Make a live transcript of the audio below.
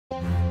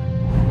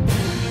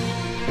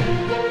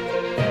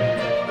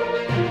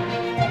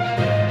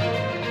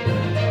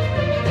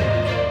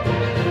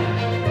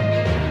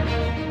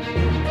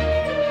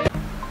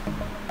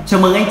Chào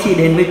mừng anh chị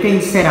đến với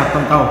kênh xe đạp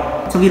toàn cầu.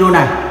 Trong video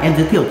này em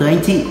giới thiệu tới anh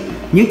chị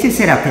những chiếc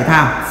xe đạp thể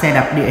thao, xe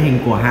đạp địa hình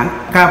của hãng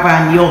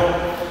CAVANIO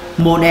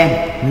Màu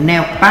Đen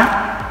Leopard.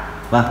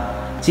 Vâng,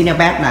 chiếc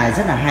Leopard này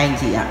rất là hay anh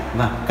chị ạ.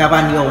 Vâng,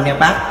 CAVANIO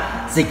Leopard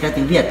dịch ra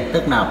tiếng Việt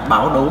tức là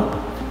báo đốm.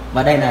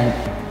 Và đây là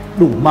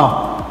đủ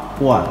màu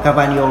của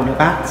CAVANIO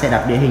Leopard xe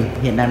đạp địa hình.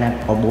 Hiện đang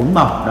có 4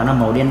 màu, đó là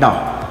màu đen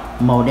đỏ,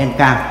 màu đen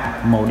cam,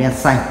 màu đen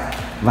xanh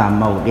và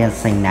màu đen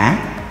xanh lá.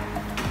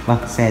 Vâng,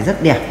 xe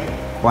rất đẹp.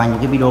 Qua những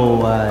cái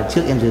video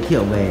trước em giới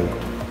thiệu về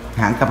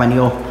hãng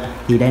CAVANIO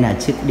thì đây là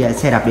chiếc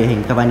xe đạp địa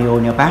hình CAVANIO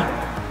Leopard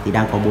thì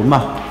đang có 4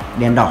 màu: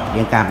 đen đỏ,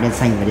 đen cam, đen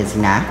xanh và đen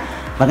xanh lá.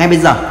 Và ngay bây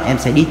giờ em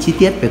sẽ đi chi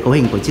tiết về cấu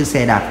hình của chiếc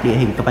xe đạp địa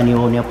hình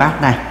CAVANIO Leopard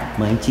này.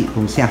 Mời anh chị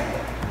cùng xem.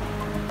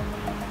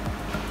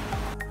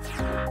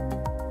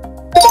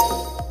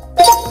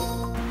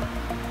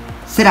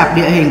 Xe đạp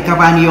địa hình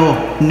CAVANIO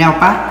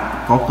Leopard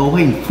có cấu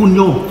hình full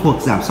nhôm thuộc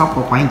giảm xóc,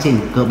 có khóa hành trình,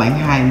 cỡ bánh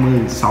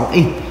 26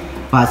 inch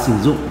và sử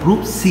dụng group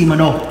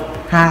SHIMANO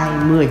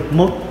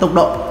 21 tốc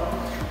độ.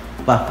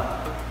 Và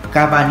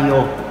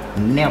CAVANIO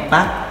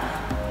Leopard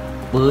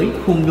với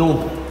khung nhôm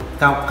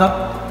cao cấp,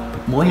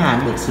 mỗi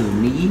hàn được xử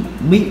lý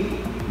mịn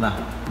và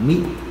mịn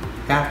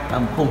các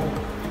âm khung.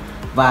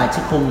 Và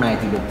chiếc khung này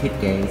thì được thiết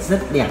kế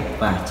rất đẹp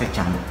và chắc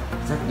chắn,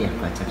 rất đẹp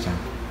và chắc chắn.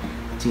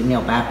 Chữ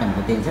Leopard là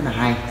một tên rất là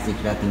hay,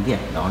 dịch ra tiếng Việt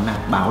đó là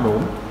báo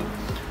đốm.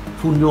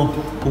 Full nhôm,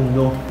 khung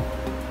nhôm.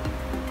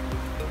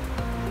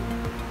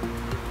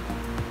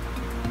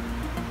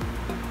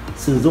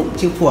 Sử dụng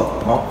chiếc phuộc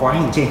có khóa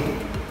hành trình.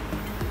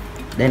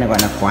 Đây là gọi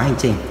là khóa hành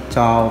trình,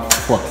 cho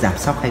phuộc giảm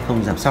xóc hay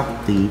không giảm xóc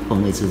tùy ý của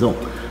người sử dụng.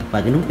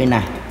 Và cái nút bên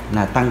này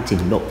là tăng chỉnh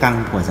độ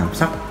căng của giảm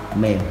xóc,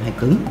 mềm hay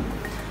cứng.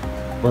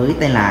 Với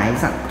tay lái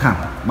dạng thẳng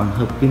bằng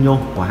hợp kim nhôm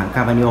của hãng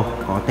CAVANIO,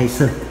 có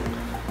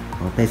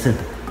tay sừng.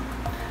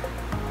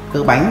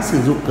 Cỡ bánh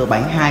sử dụng cỡ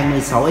bánh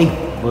 26 inch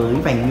với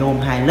vành nhôm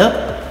 2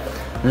 lớp,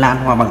 lan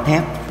hoa bằng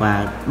thép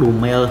và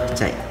đùm Maya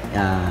chạy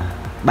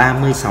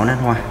 36 lan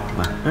hoa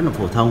và rất là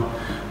phổ thông.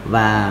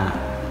 Và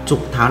trục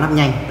tháo lắp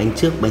nhanh, bánh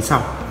trước bánh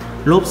sau.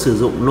 Lốp sử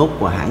dụng lốp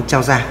của hãng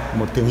CHAOYANG,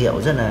 một thương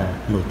hiệu rất là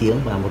nổi tiếng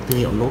và một thương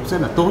hiệu lốp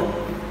rất là tốt.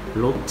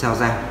 Lốp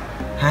CHAOYANG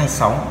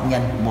 26 x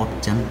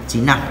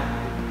 1.95,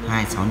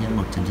 26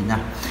 x 1.95.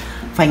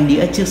 Phanh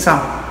đĩa trước sau,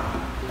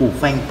 củ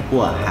phanh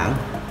của hãng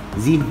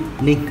Zin,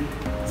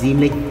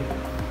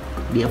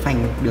 đĩa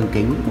phanh đường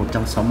kính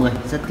 160,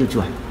 rất tiêu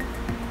chuẩn.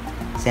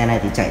 Xe này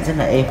thì chạy rất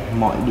là êm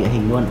mọi địa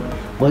hình luôn.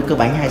 Với cơ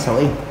bánh 26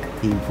 inch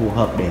thì phù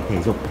hợp để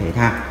thể dục thể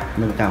thao,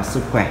 nâng cao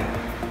sức khỏe.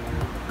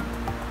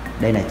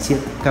 Đây là chiếc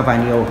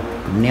CAVANIO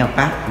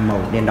Leopard màu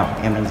đen đỏ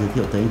em đang giới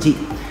thiệu tới anh chị.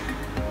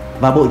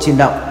 Và bộ truyền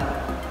động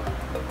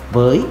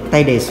với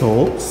tay đề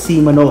số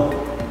SHIMANO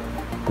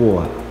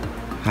của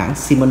hãng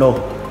SHIMANO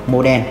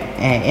Màu Đen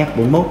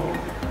EF41,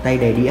 tay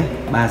đề đĩa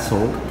 3 số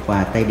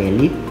và tay đề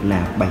lip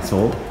là 7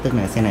 số, tức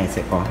là xe này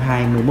sẽ có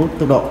 21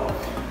 tốc độ.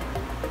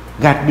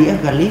 Gạt đĩa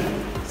gạt lip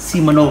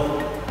SHIMANO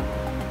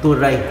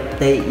Tourneey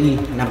TI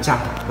 500.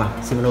 Vâng,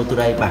 SHIMANO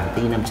Tourneey bản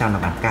TI 500 là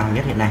bản cao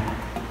nhất hiện nay.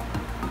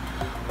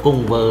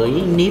 Cùng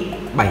với nip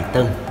 7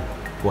 tầng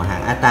của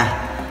hãng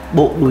ATA,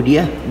 bộ đùi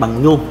đĩa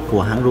bằng nhôm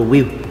của hãng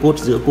PROWHEEL, cốt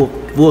giữa cột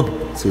vuông,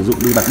 sử dụng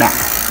đuôi bạc đạn,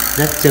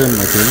 rất trơn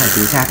và trơn là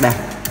chính xác đây.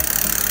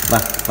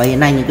 Vâng, và hiện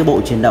nay những cái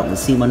bộ truyền động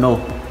SHIMANO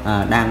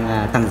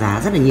đang tăng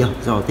giá rất là nhiều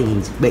do tình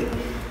hình dịch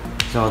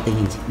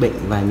bệnh,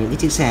 và những cái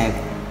chiếc xe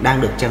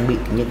đang được trang bị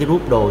những cái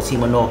rúp đồ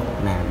SHIMANO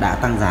là đã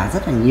tăng giá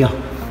rất là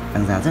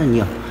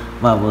nhiều.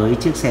 Và với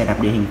chiếc xe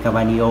đạp địa hình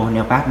CAVANIO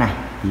Leopard này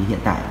thì hiện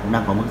tại cũng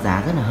đang có mức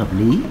giá rất là hợp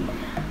lý.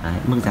 Đấy,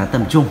 mức giá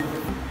tầm trung.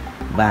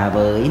 Và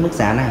với mức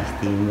giá này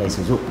thì người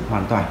sử dụng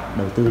hoàn toàn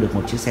đầu tư được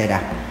một chiếc xe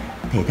đạp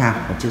thể thao,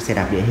 một chiếc xe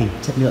đạp địa hình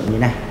chất lượng như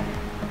này.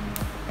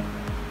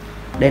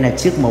 Đây là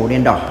chiếc màu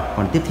đen đỏ,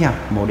 còn tiếp theo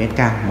màu đen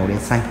cam, màu đen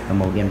xanh và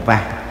màu đen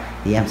vàng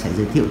thì em sẽ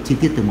giới thiệu chi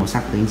tiết từ màu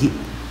sắc tới anh chị.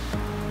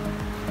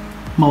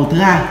 Màu thứ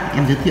hai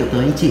em giới thiệu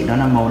tới anh chị đó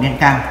là màu đen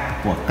cam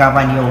của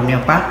CAVANIO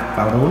Leopard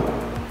vào đốm.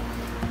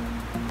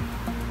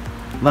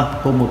 Vâng,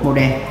 cùng một màu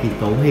đen thì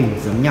cấu hình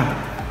giống nhau,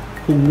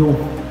 khung nhôm,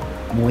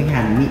 mối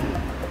hàn mịn,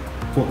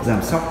 phuộc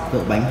giảm xóc, cỡ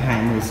bánh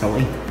 26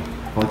 inch.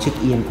 Có chiếc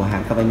yên của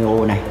hãng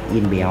CAVANIO này,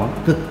 yên béo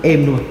cực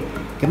êm luôn.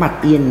 Cái mặt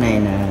yên này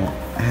là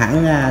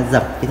hãng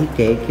dập cái thiết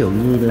kế kiểu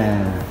như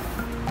là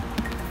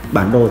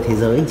bản đồ thế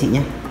giới anh chị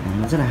nhé.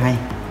 Nó rất là hay,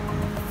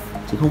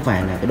 chứ không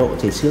phải là cái độ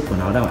chảy xước của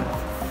nó đâu ạ.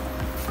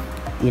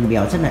 Yên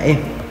béo rất là êm.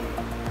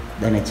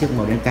 Đây là chiếc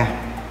màu đen cam.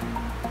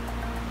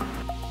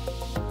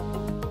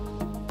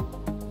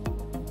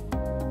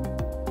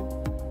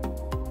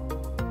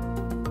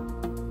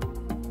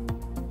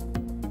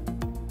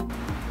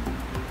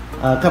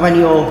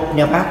 CAVANIO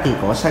Leopard thì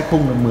có size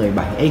khung là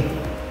 17 inch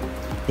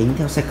tính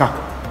theo size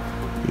cọc.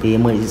 Thì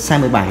size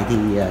 17 thì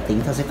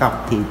tính theo size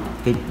cọc thì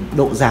cái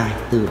độ dài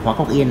từ khóa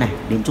cọc yên này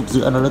đến trục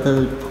giữa nó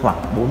tới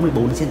khoảng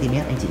 44 cm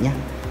anh chị nhé,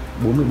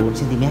 44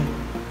 cm.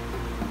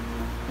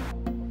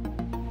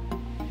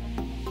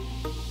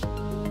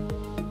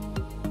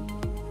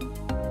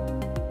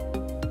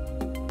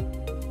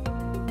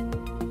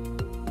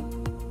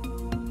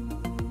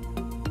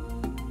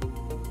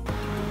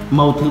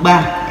 Màu thứ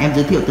ba em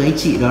giới thiệu tới anh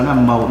chị đó là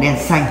màu đen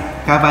xanh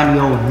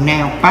CAVANIO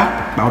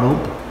LEOPARD báo đúng.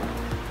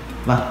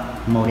 Vâng,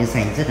 màu đen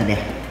xanh rất là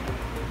đẹp.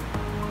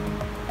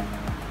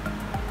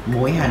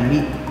 Mối hàn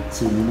mịn,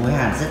 xử lý mối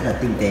hàn rất là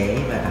tinh tế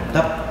và đẳng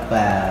cấp,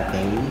 và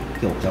cái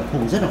kiểu kéo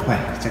khung rất là khỏe,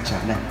 chắc chắn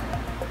này.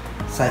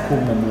 Size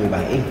khung là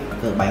 17 inch,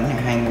 cỡ bánh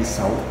là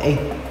 26 inch.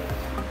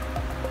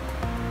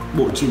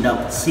 Bộ chuyển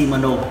động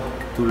SHIMANO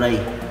TOURNEY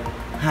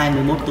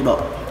 21 tốc độ,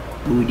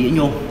 đùi đĩa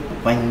nhôm,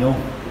 vành nhôm,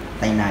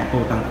 tay lái ô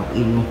tăng cọc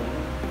in nhôm.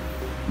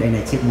 Đây là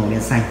chiếc màu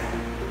đen xanh,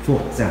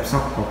 phuộc giảm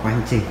sóc có khóa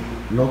hành trình,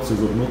 lốp sử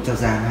dụng lốp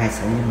CHAOYANG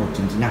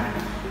 26x1.95.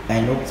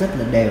 Cái lốp rất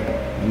là đều,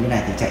 như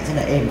này thì chạy rất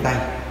là êm tay,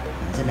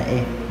 rất là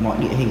êm, mọi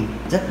địa hình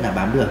rất là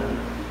bám đường.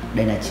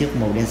 Đây là chiếc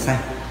màu đen xanh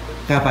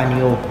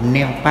CAVANIO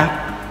LEOPARD.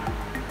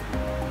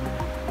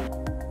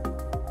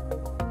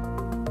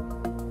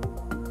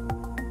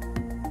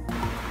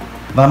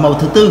 Và màu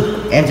thứ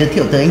tư em giới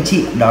thiệu tới anh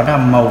chị đó là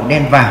màu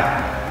đen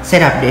vàng, xe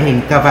đạp địa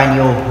hình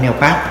CAVANIO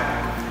LEOPARD.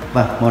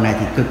 Vâng, màu này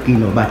thì cực kỳ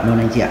nổi bật luôn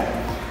anh chị ạ,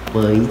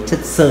 với chất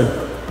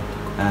sơn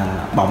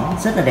bóng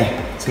rất là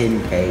đẹp trên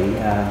cái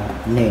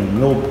nền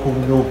nhôm, khung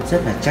nhôm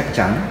rất là chắc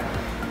chắn.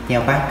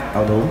 LEOPARD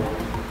báo đốm,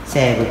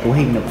 xe với cấu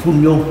hình là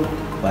full nhôm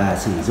và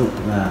sử dụng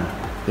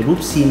cái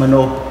nút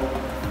SHIMANO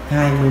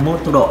 21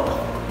 tốc độ.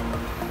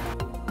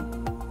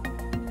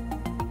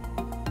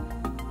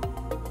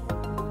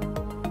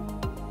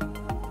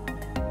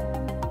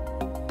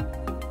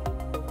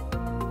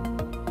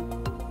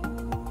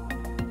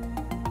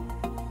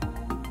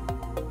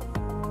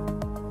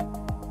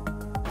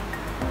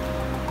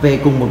 Về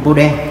cùng một màu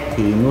đen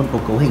thì luôn có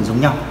cấu hình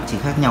giống nhau, chỉ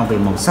khác nhau về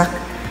màu sắc,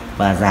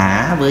 và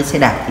giá với xe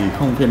đạp thì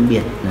không phân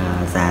biệt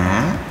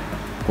giá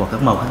của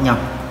các màu khác nhau,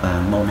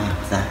 và màu nào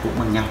giá cũng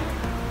bằng nhau.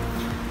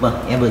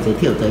 Vâng, em vừa giới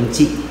thiệu tới anh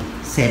chị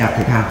xe đạp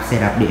thể thao,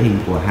 xe đạp địa hình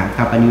của hãng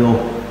CAVANIO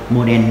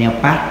model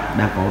LEOPARD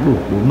đang có đủ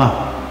 4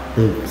 màu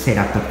từ xe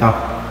đạp thật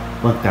to.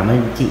 Vâng, cảm ơn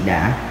anh chị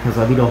đã theo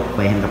dõi video,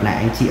 và hẹn gặp lại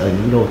anh chị ở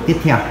những video tiếp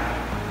theo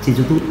trên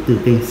YouTube từ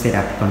kênh xe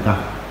đạp toàn cầu.